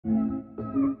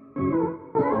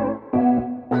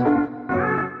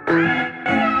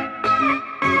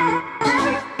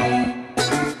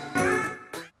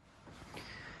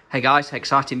Hey guys,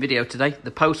 exciting video today.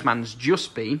 The postman's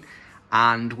just been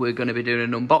and we're going to be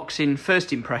doing an unboxing,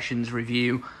 first impressions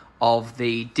review of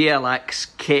the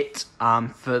DLX kit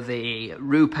for the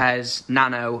Rupes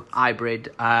Nano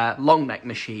iBrid long neck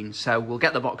machine. So we'll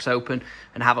get the box open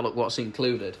and have a look what's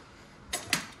included.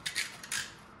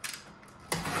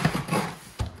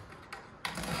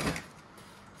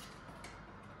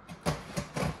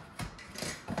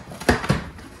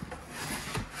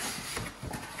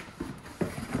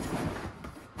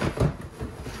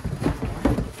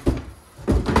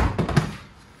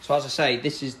 So as I say,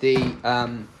 this is the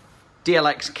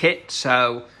DLX kit,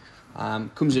 so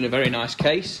comes in a very nice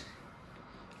case.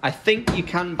 I think you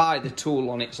can buy the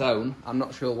tool on its own. I'm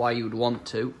not sure why you would want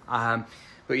to.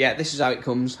 But yeah, this is how it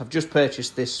comes. I've just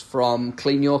purchased this from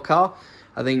Clean Your Car.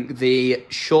 I think the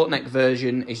short neck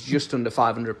version is just under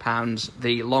 £500.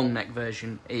 The long neck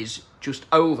version is just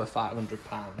over £500.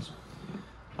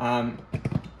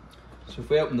 So if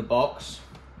we open the box,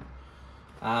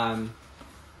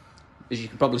 as you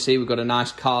can probably see, we've got a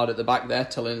nice card at the back there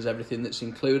telling us everything that's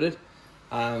included.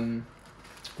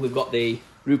 We've got the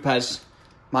Rupes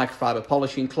microfibre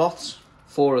polishing cloths,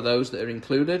 4 of those that are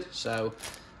included, so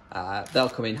they'll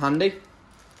come in handy.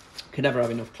 Can never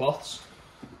have enough cloths.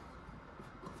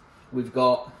 We've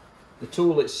got the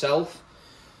tool itself,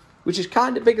 which is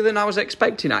kind of bigger than I was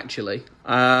expecting actually.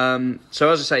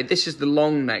 So as I say, this is the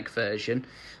long neck version.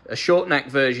 A short neck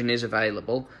version is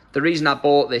available. The reason I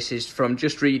bought this is from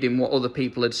just reading what other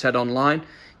people had said online.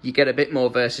 You get a bit more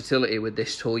versatility with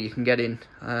this tool. You can get in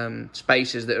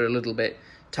spaces that are a little bit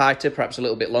tighter, perhaps a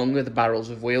little bit longer, the barrels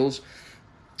of wheels.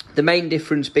 The main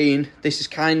difference being this is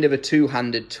kind of a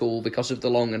two-handed tool because of the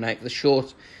longer neck. The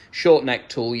short neck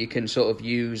tool you can sort of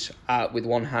use with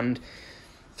one hand.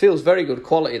 Feels very good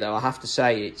quality though, I have to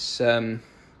say. It's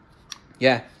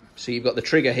yeah, so you've got the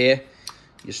trigger here,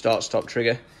 your start-stop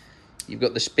trigger. You've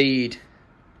got the speed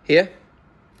here,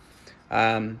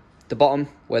 the bottom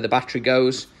where the battery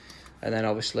goes, and then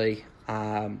obviously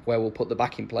where we'll put the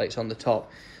backing plates on the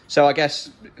top. So I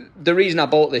guess the reason I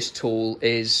bought this tool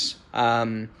is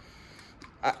I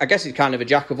guess it's kind of a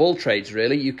jack of all trades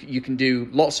really. You can do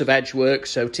lots of edge work,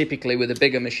 so typically with a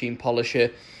bigger machine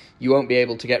polisher you won't be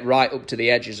able to get right up to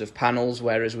the edges of panels,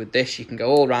 whereas with this you can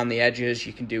go all around the edges.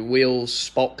 You can do wheels,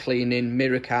 spot cleaning,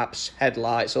 mirror caps,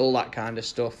 headlights, all that kind of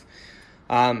stuff.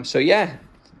 So yeah,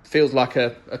 feels like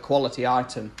a quality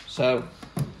item. So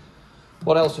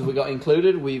what else have we got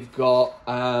included? We've got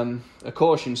a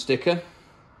caution sticker,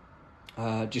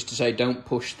 just to say don't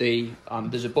push the,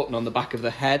 there's a button on the back of the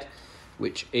head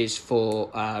which is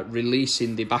for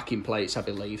releasing the backing plates, I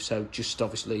believe. So just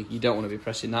obviously you don't want to be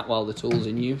pressing that while the tool's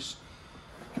in use.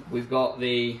 We've got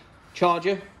the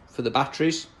charger for the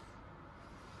batteries.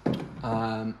 2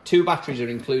 batteries are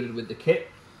included with the kit.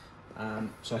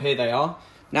 So here they are.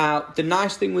 Now, the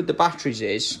nice thing with the batteries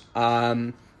is,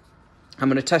 I'm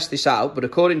going to test this out, but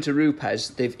according to Rupes,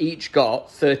 they've each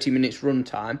got 30 minutes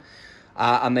runtime,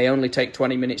 and they only take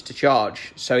 20 minutes to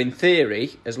charge. So in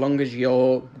theory, as long as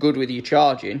you're good with your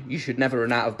charging, you should never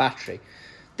run out of battery.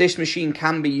 This machine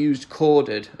can be used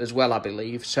corded as well, I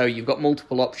believe, so you've got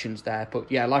multiple options there.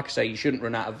 But yeah, like I say, you shouldn't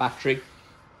run out of battery.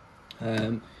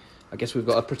 I guess we've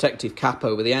got a protective cap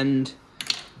over the end.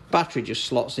 Battery just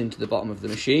slots into the bottom of the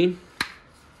machine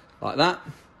like that,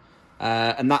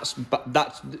 and that's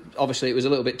obviously it was a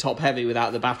little bit top heavy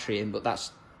without the battery in, but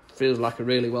that feels like a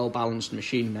really well balanced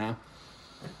machine now.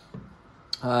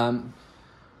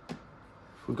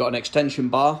 We've got an extension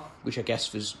bar, which I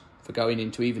guess was for going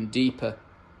into even deeper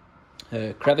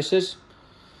crevices.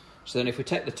 So then if we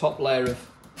take the top layer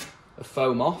of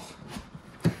foam off,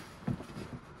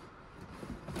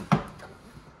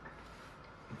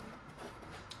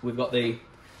 we've got the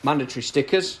mandatory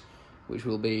stickers, which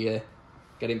will be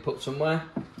getting put somewhere.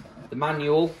 The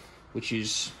manual, which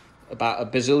is about a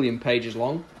bazillion pages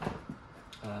long.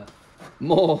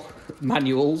 More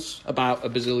manuals, about a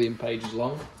bazillion pages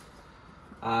long.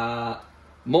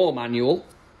 More manual.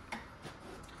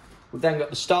 We've then got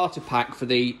the starter pack for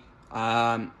the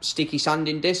sticky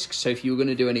sanding discs. So if you were going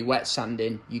to do any wet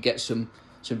sanding, you get some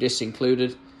discs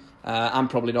included. I'm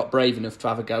probably not brave enough to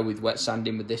have a go with wet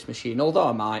sanding with this machine, although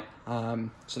I might.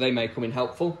 So they may come in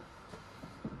helpful.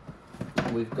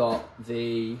 We've got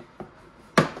the...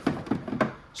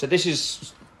 So this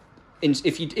is...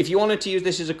 If you wanted to use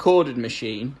this as a corded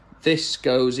machine, this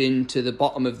goes into the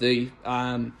bottom of the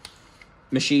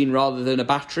machine rather than a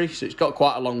battery. So it's got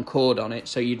quite a long cord on it.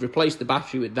 So you'd replace the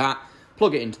battery with that,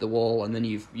 plug it into the wall, and then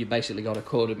you've basically got a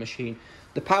corded machine.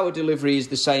 The power delivery is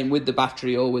the same with the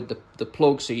battery or with the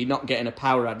plug, so you're not getting a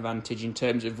power advantage in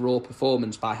terms of raw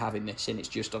performance by having this in. It's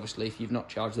just obviously if you've not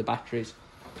charged the batteries.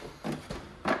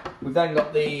 We've then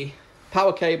got the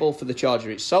power cable for the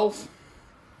charger itself.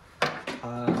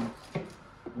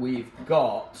 We've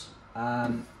got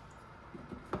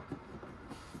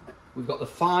the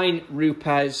fine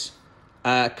Rupes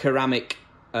ceramic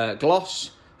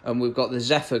gloss, and we've got the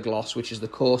Zephyr gloss, which is the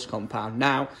coarse compound.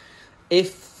 Now,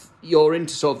 if you're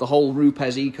into sort of the whole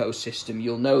Rupes ecosystem,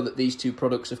 you'll know that these two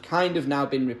products have kind of now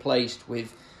been replaced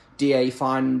with DA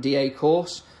fine and DA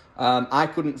coarse. I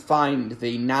couldn't find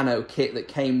the nano kit that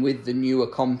came with the newer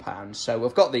compounds, so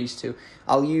I've got these two.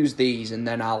 I'll use these, and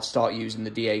then I'll start using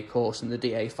the DA coarse and the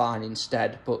DA fine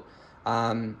instead. But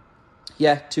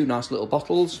yeah, two nice little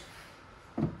bottles.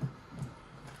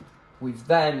 We've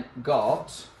then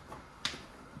got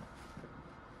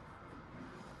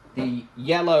the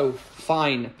yellow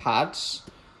fine pads.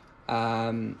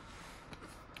 I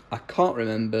can't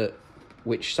remember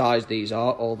which size these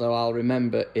are, although I'll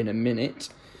remember in a minute.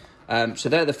 So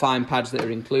they're the fine pads that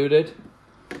are included.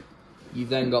 You've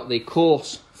then got the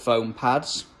coarse foam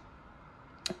pads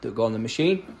that go on the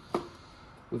machine.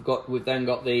 We've then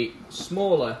got the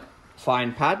smaller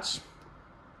fine pads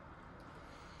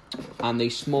and the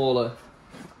smaller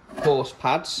coarse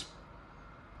pads.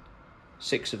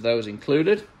 6 of those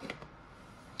included.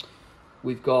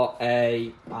 We've got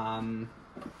a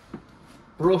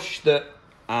brush that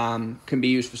can be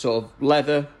used for sort of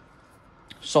leather,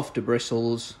 softer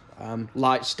bristles,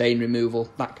 light stain removal,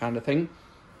 that kind of thing.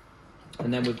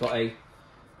 And then we've got a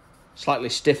slightly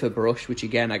stiffer brush, which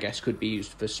again I guess could be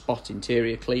used for spot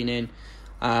interior cleaning,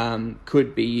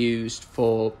 could be used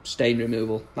for stain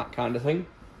removal, that kind of thing.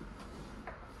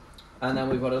 And then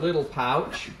we've got a little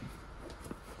pouch,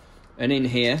 and in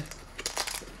here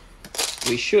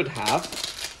we should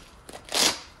have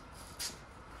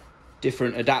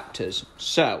different adapters.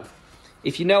 So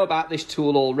if you know about this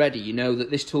tool already, you know that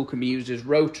this tool can be used as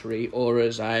rotary or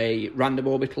as a random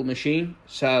orbital machine.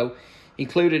 So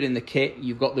included in the kit,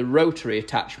 you've got the rotary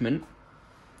attachment.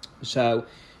 So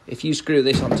if you screw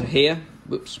this onto here,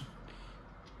 whoops,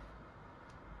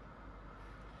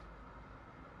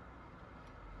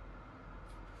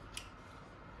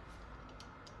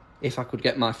 if I could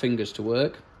get my fingers to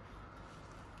work,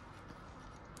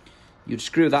 you'd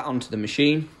screw that onto the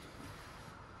machine.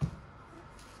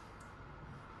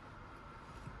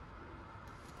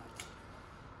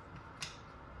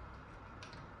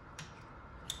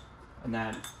 And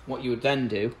then what you would then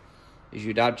do is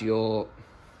you'd add your,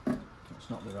 it's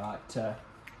not the right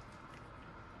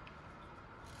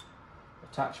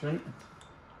attachment.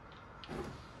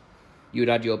 You would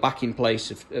add your backing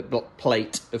plate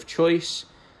of choice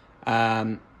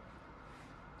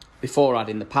before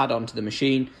adding the pad onto the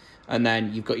machine, and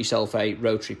then you've got yourself a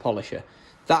rotary polisher.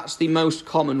 That's the most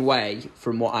common way,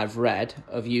 from what I've read,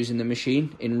 of using the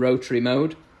machine in rotary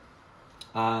mode.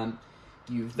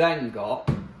 You've then got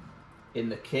in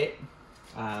the kit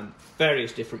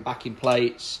various different backing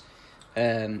plates.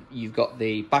 You've got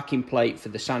the backing plate for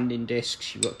the sanding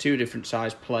discs. You've got 2 different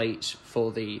size plates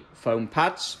for the foam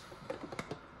pads.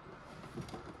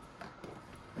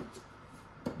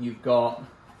 You've got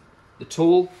the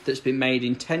tool that's been made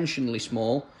intentionally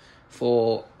small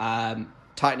for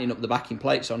tightening up the backing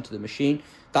plates onto the machine.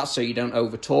 That's so you don't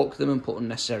over torque them and put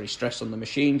unnecessary stress on the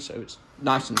machine, so it's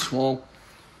nice and small.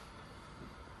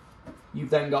 You've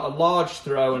then got a large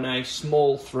throw and a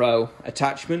small throw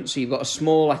attachment. So you've got a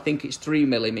small, I think it's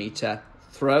 3mm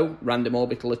throw, random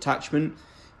orbital attachment.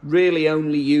 Really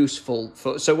only useful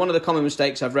for, so one of the common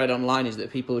mistakes I've read online is that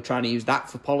people are trying to use that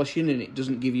for polishing and it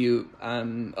doesn't give you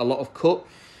a lot of cut.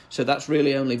 So that's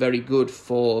really only very good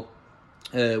for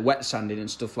wet sanding and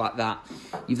stuff like that.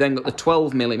 You've then got the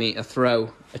 12mm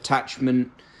throw attachment,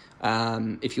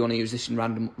 if you want to use this in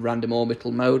random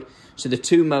orbital mode. So the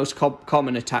 2 most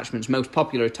common attachments, most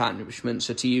popular attachments,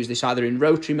 are to use this either in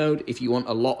rotary mode if you want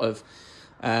a lot of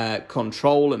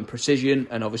control and precision,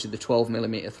 and obviously the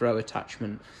 12mm throw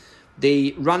attachment.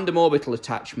 The random orbital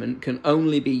attachment can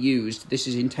only be used, this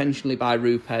is intentionally by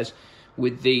Rupes,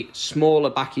 with the smaller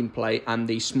backing plate and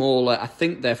the smaller, I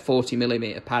think they're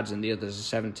 40mm pads and the others are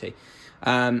 70.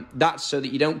 That's so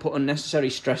that you don't put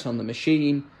unnecessary stress on the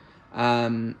machine,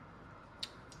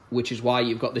 which is why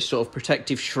you've got this sort of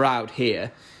protective shroud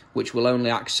here, which will only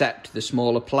accept the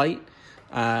smaller plate,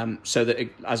 so that,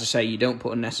 as I say, you don't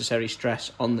put unnecessary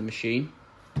stress on the machine.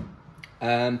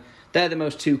 They're the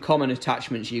most 2 common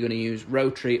attachments you're going to use,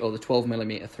 rotary or the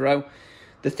 12mm throw.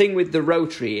 The thing with the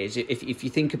rotary is, if you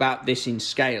think about this in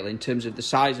scale, in terms of the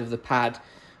size of the pad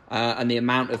and the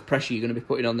amount of pressure you're going to be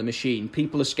putting on the machine,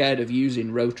 people are scared of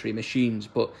using rotary machines,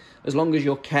 but as long as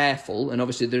you're careful, and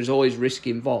obviously there's always risk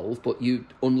involved, but you're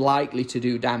unlikely to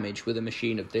do damage with a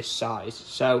machine of this size.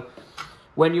 So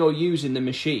when you're using the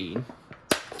machine,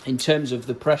 in terms of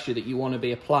the pressure that you want to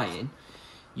be applying,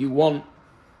 you want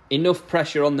enough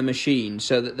pressure on the machine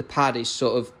so that the pad is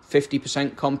sort of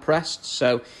 50% compressed.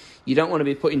 So you don't want to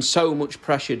be putting so much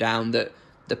pressure down that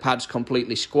the pad's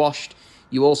completely squashed.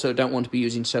 You also don't want to be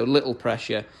using so little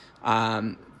pressure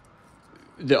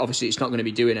that obviously it's not going to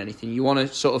be doing anything. You want a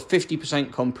sort of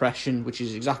 50% compression, which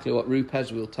is exactly what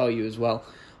Rupes will tell you as well,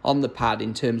 on the pad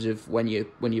in terms of when you're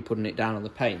putting it down on the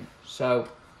paint. So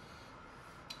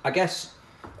I guess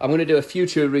I'm going to do a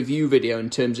future review video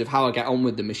in terms of how I get on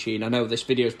with the machine. I know this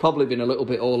video has probably been a little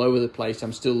bit all over the place.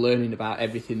 I'm still learning about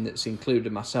everything that's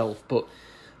included myself, but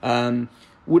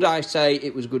would I say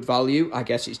it was good value? I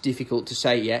guess it's difficult to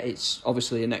say yet. It's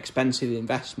obviously an expensive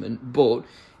investment, but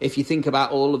if you think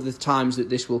about all of the times that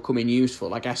this will come in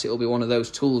useful, I guess it'll be one of those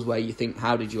tools where you think,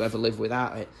 how did you ever live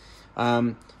without it?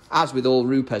 As with all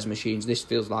Rupes machines, this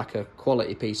feels like a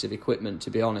quality piece of equipment, to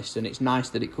be honest, and it's nice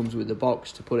that it comes with the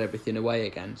box to put everything away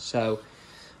again. So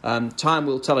time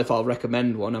will tell if I'll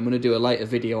recommend one. I'm going to do a later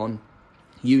video on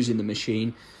using the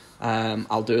machine.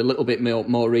 I'll do a little bit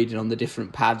more reading on the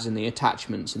different pads and the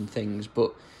attachments and things,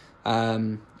 but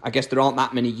I guess there aren't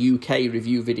that many UK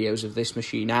review videos of this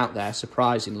machine out there,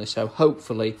 surprisingly, so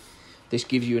hopefully this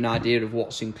gives you an idea of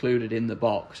what's included in the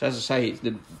box. As I say,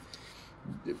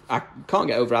 I can't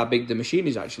get over how big the machine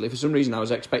is, actually. For some reason I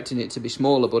was expecting it to be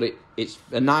smaller, but it's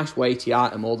a nice weighty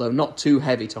item, although not too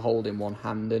heavy to hold in one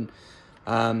hand, and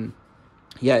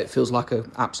yeah, it feels like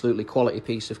an absolutely quality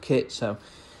piece of kit. So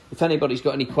if anybody's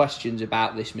got any questions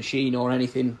about this machine or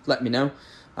anything, let me know.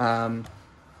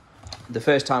 The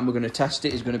first time we're going to test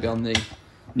it is going to be on the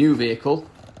new vehicle,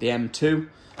 the M2.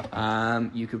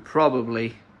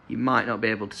 You might not be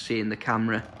able to see in the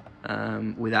camera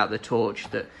without the torch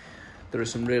that there are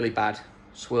some really bad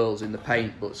swirls in the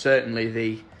paint, but certainly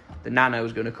the Nano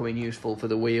is going to come in useful for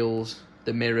the wheels,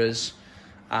 the mirrors,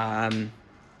 the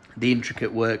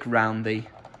intricate work around the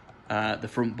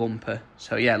front bumper.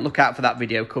 So yeah, look out for that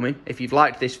video coming. If you've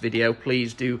liked this video,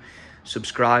 please do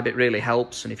subscribe. It really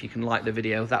helps, and if you can like the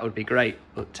video, that would be great.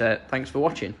 But thanks for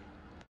watching.